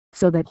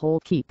so that whole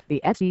keep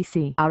the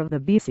SEC out of the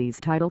BCS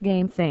title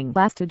game thing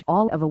lasted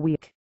all of a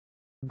week.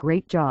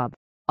 Great job,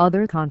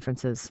 other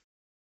conferences.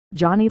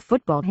 Johnny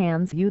Football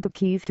hands you the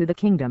keys to the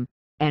kingdom,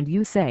 and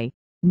you say,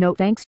 no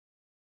thanks.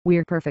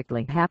 We're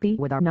perfectly happy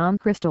with our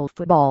non-crystal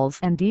footballs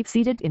and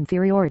deep-seated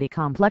inferiority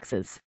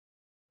complexes.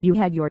 You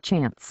had your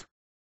chance.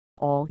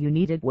 All you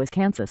needed was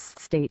Kansas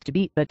State to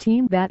beat the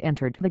team that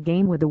entered the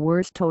game with the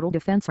worst total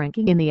defense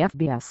ranking in the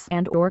FBS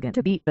and Oregon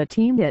to beat the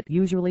team that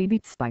usually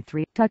beats by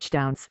 3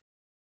 touchdowns.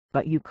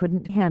 But you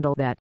couldn't handle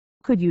that,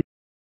 could you?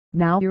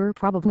 Now you're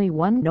probably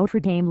one Notre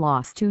Dame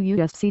loss to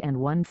USC and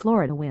one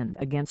Florida win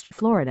against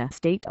Florida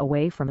State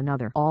away from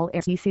another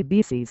All-SEC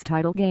BCS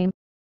title game.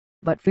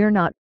 But fear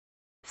not.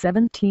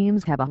 7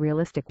 teams have a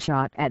realistic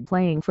shot at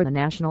playing for the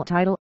national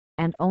title,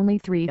 and only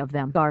 3 of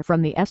them are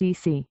from the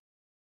SEC.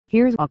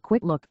 Here's a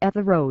quick look at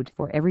the road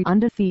for every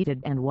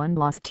undefeated and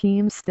one-loss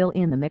team still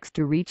in the mix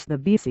to reach the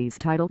BCS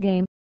title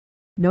game.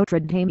 Notre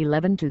Dame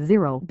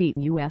 11-0 beat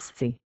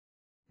USC.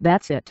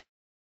 That's it.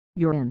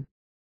 You're in.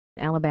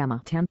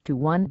 Alabama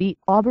 10-1 beat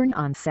Auburn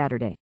on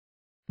Saturday.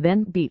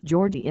 Then beat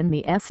Georgia in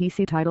the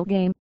SEC title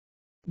game.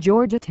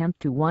 Georgia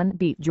 10-1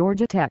 beat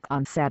Georgia Tech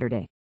on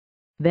Saturday.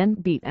 Then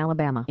beat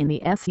Alabama in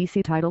the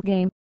SEC title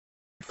game.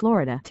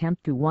 Florida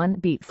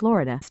 10-1 beat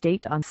Florida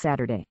State on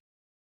Saturday.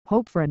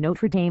 Hope for a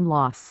Notre Dame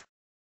loss.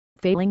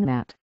 Failing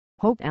that,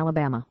 hope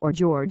Alabama or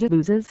Georgia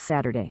loses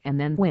Saturday and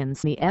then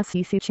wins the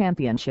SEC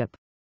championship.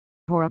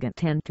 Oregon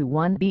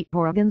 10-1 beat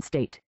Oregon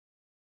State.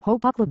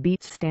 Hope Oklahoma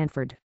beats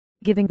Stanford,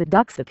 giving the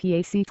Ducks the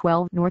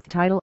Pac-12 North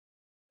title.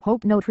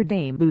 Hope Notre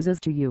Dame loses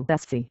to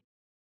USC.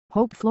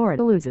 Hope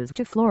Florida loses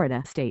to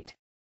Florida State.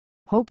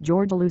 Hope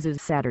Georgia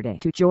loses Saturday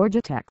to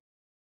Georgia Tech.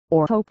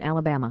 Or hope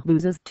Alabama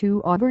loses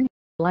to Auburn,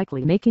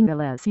 likely making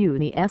LSU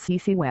the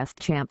SEC West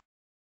champ.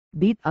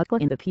 Beat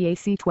Oklahoma in the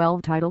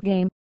Pac-12 title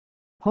game.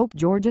 Hope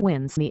Georgia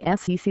wins the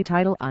SEC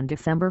title on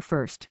December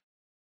 1st.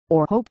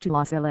 Or hope to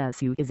lose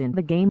LSU is in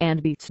the game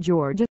and beats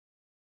Georgia.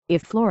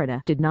 If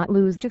Florida did not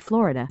lose to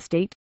Florida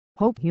State,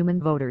 hope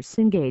human voters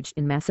engaged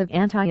in massive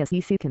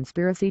anti-SEC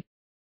conspiracy.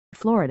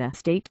 Florida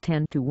State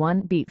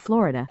 10-1 beat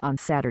Florida on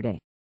Saturday.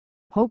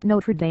 Hope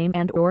Notre Dame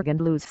and Oregon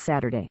lose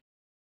Saturday.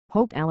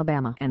 Hope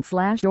Alabama and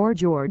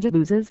Georgia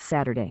loses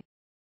Saturday.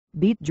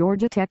 Beat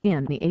Georgia Tech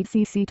in the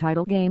ACC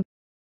title game.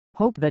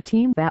 Hope the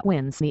team that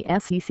wins the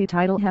SEC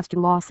title has 2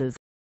 losses.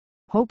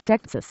 Hope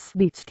Texas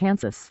beats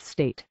Kansas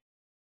State.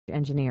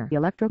 Engineer the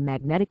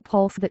electromagnetic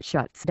pulse that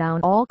shuts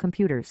down all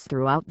computers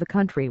throughout the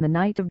country the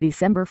night of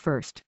December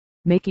 1st,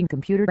 making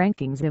computer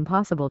rankings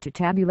impossible to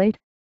tabulate.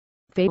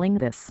 Failing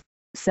this,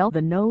 sell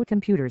the no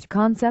computers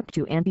concept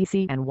to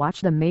NBC and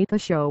watch them make a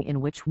show in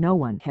which no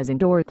one has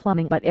indoor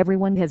plumbing but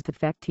everyone has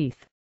perfect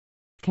teeth.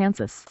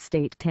 Kansas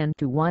State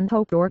 10-1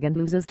 hope Oregon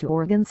loses to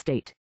Oregon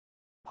State.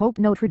 Hope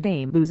Notre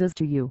Dame loses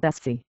to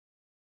USC.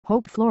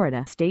 Hope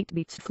Florida State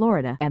beats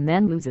Florida and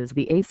then loses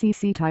the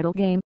ACC title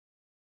game.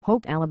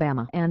 Hope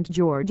Alabama and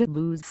Georgia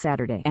lose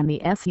Saturday and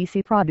the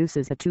SEC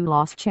produces a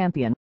 2-loss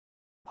champion.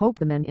 Hope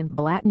the Men in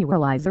Black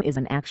neuralizer is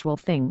an actual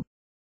thing.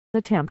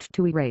 Attempt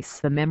to erase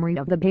the memory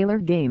of the Baylor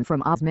game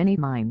from as many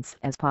minds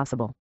as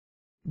possible.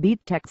 Beat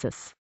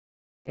Texas.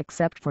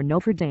 Except for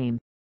Notre Dame,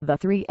 the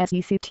 3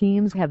 SEC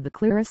teams have the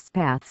clearest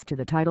paths to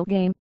the title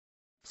game.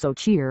 So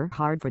cheer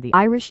hard for the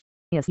Irish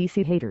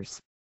SEC haters.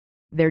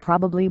 They're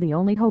probably the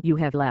only hope you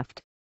have left.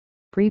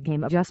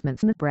 Pre-game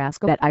adjustments: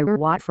 Nebraska at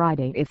Iowa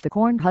Friday. If the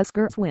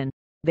Cornhuskers win,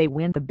 they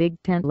win the Big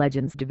Ten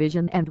Legends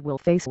division and will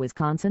face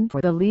Wisconsin for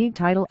the league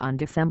title on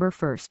December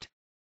 1st.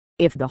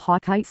 If the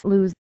Hawkeyes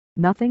lose,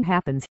 nothing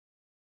happens.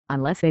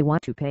 Unless they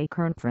want to pay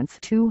conference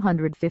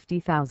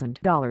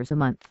 $250,000 a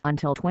month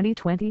until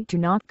 2020 to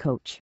not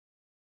coach.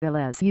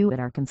 LSU at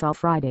Arkansas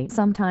Friday.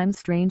 Sometimes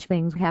strange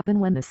things happen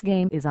when this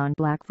game is on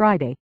Black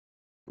Friday.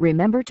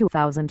 Remember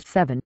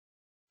 2007?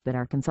 That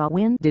Arkansas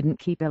win didn't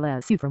keep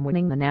LSU from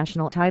winning the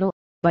national title,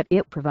 but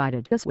it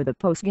provided us with a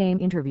post-game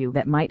interview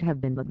that might have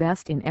been the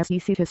best in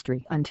SEC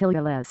history until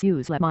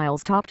LSU's Les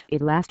Miles topped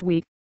it last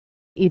week.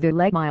 Either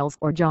Les Miles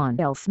or John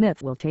L.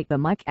 Smith will take the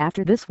mic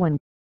after this one,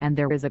 and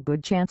there is a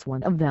good chance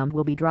one of them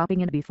will be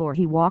dropping it before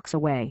he walks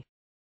away.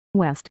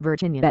 West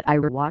Virginia at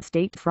Iowa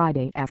State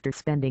Friday. After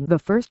spending the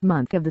first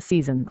month of the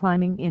season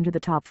climbing into the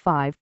top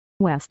 5,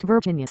 West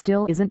Virginia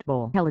still isn't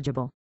bowl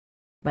eligible.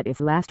 But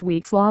if last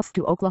week's loss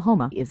to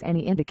Oklahoma is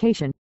any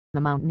indication, the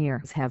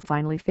Mountaineers have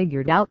finally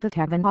figured out that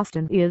Tavon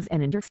Austin is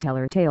an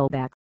interstellar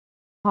tailback.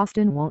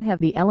 Austin won't have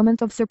the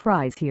element of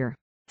surprise here,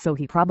 so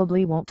he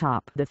probably won't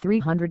top the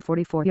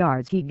 344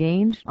 yards he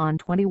gained on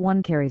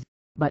 21 carries,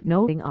 but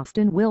knowing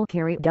Austin will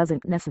carry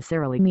doesn't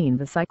necessarily mean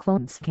the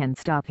Cyclones can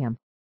stop him.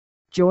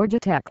 Georgia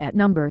Tech at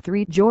number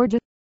 3. Georgia,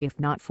 if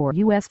not for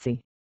USC,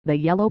 the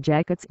Yellow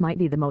Jackets might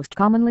be the most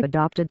commonly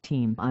adopted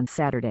team on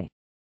Saturday.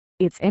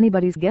 It's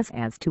anybody's guess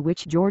as to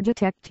which Georgia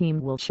Tech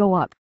team will show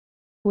up.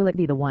 Will it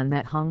be the one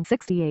that hung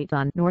 68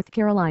 on North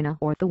Carolina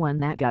or the one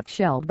that got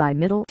shelled by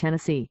Middle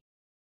Tennessee?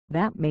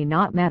 That may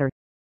not matter.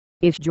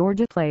 If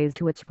Georgia plays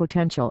to its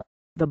potential,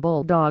 the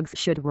Bulldogs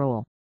should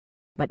roll.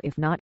 But if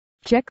not,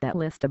 check that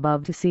list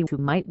above to see who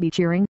might be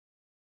cheering.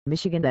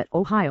 Michigan at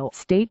Ohio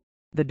State.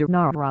 The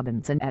Darnell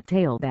Robinson at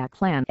tailback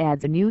plan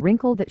adds a new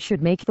wrinkle that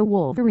should make the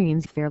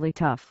Wolverines fairly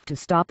tough to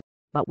stop,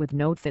 but with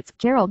no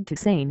Fitzgerald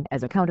Toussaint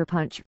as a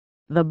counterpunch,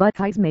 the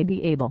Buckeyes may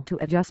be able to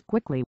adjust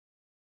quickly.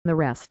 The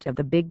rest of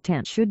the Big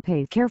Ten should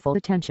pay careful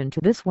attention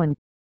to this one.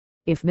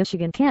 If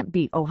Michigan can't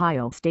beat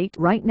Ohio State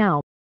right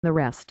now, the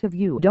rest of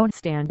you don't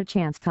stand a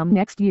chance come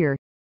next year.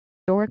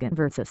 Oregon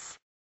vs.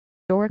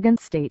 Oregon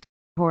State.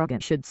 Oregon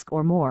should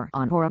score more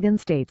on Oregon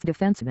State's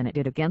defense than it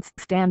did against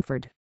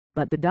Stanford,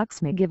 but the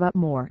Ducks may give up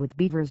more with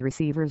Beavers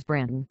receivers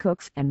Brandon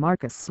Cooks and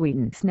Marcus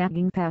Sweeten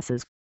snagging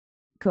passes.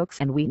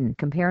 Cooks and Wheaton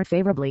compare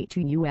favorably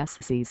to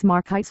USC's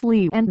Marquise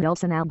Lee and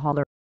Nelson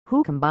Agholor,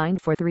 who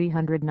combined for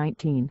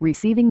 319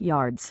 receiving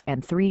yards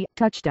and 3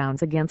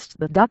 touchdowns against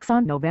the Ducks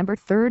on November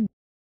 3.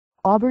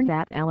 Auburn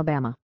at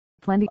Alabama.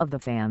 Plenty of the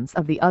fans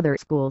of the other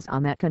schools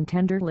on that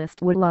contender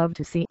list would love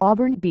to see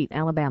Auburn beat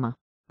Alabama,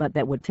 but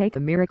that would take a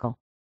miracle.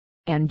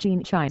 And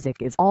Gene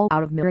Chizik is all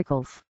out of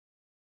miracles.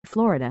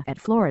 Florida at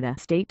Florida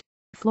State.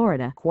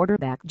 Florida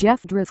quarterback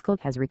Jeff Driscoll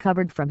has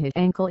recovered from his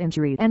ankle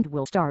injury and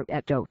will start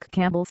at Doak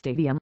Campbell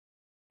Stadium.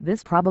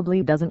 This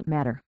probably doesn't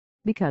matter,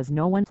 because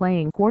no one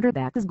playing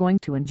quarterback is going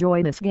to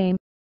enjoy this game.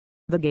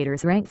 The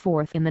Gators rank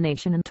 4th in the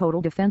nation in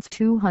total defense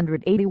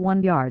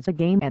 281 yards a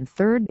game and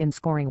 3rd in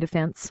scoring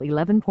defense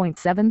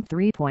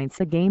 11.73 points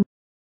a game.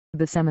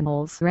 The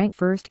Seminoles rank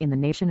 1st in the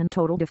nation in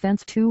total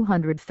defense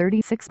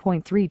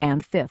 236.3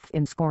 and 5th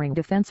in scoring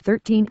defense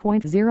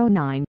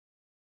 13.09.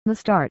 The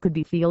start could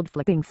be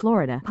field-flipping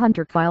Florida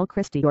punter Kyle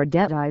Christie or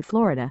dead-eye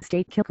Florida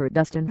State kicker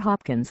Dustin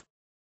Hopkins.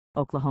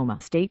 Oklahoma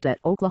State at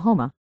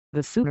Oklahoma.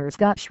 The Sooners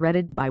got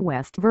shredded by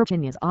West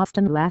Virginia's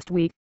Austin last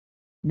week.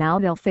 Now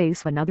they'll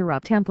face another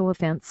up-tempo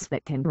offense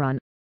that can run.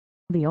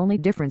 The only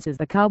difference is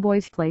the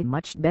Cowboys play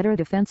much better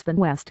defense than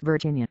West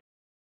Virginia.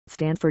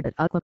 Stanford at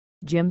UCLA.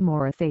 Jim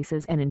Mora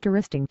faces an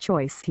interesting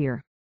choice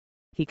here.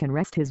 He can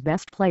rest his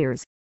best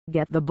players,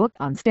 get the book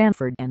on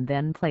Stanford and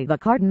then play the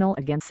Cardinal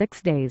again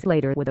 6 days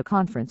later with a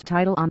conference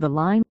title on the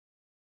line.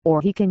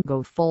 Or he can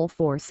go full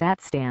force at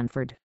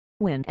Stanford,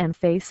 win and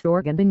face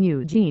Oregon in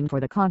Eugene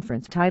for the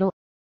conference title.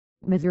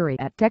 Missouri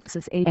at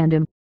Texas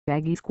A&M.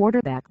 Aggies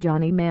quarterback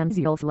Johnny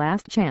Manziel's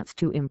last chance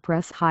to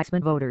impress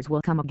Heisman voters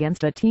will come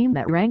against a team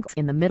that ranks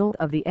in the middle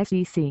of the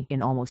SEC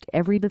in almost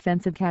every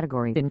defensive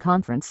category in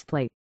conference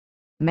play.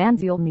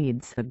 Manziel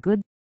needs a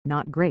good,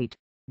 not great,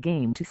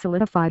 game to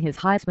solidify his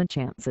Heisman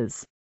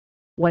chances.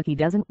 What he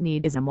doesn't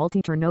need is a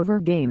multi-turnover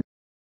game.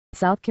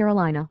 South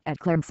Carolina at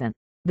Clemson.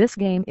 This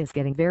game is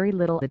getting very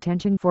little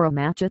attention for a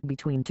matchup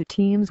between two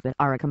teams that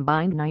are a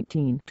combined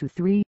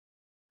 19-3.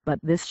 But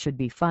this should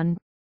be fun.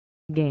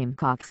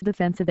 Gamecocks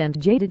defensive end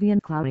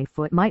Jadeveon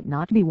Clowneyfoot might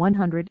not be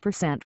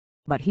 100%,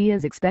 but he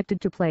is expected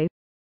to play.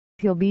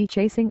 He'll be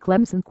chasing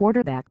Clemson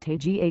quarterback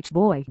T.J.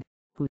 Boyd,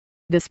 who,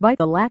 despite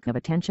the lack of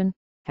attention,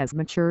 has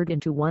matured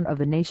into one of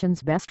the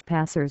nation's best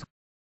passers.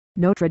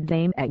 Notre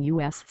Dame at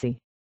USC.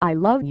 I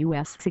love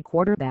USC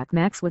quarterback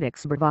Max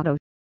Whittick's bravado.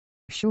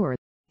 Sure,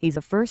 he's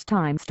a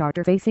first-time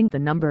starter facing the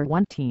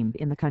 #1 team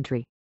in the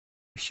country.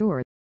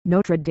 Sure,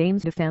 Notre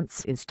Dame's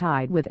defense is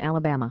tied with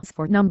Alabama's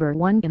for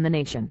 #1 in the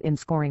nation in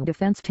scoring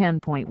defense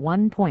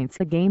 10.1 points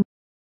a game.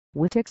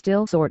 Whittick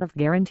still sort of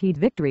guaranteed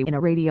victory in a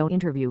radio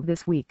interview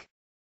this week.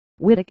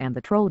 Whittick and the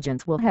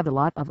Trojans will have a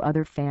lot of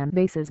other fan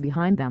bases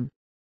behind them.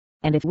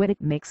 And if Whittick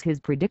makes his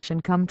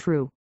prediction come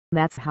true,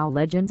 that's how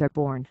legends are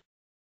born.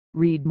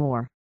 Read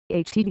more.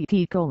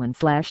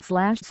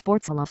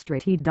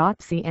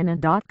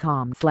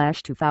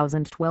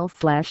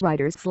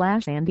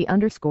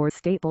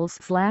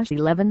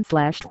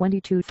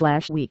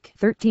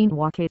 13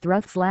 Wake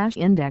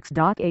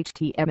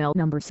Thruth/index.html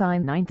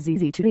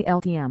 #9ZZ to the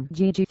LTM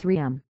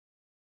GG3M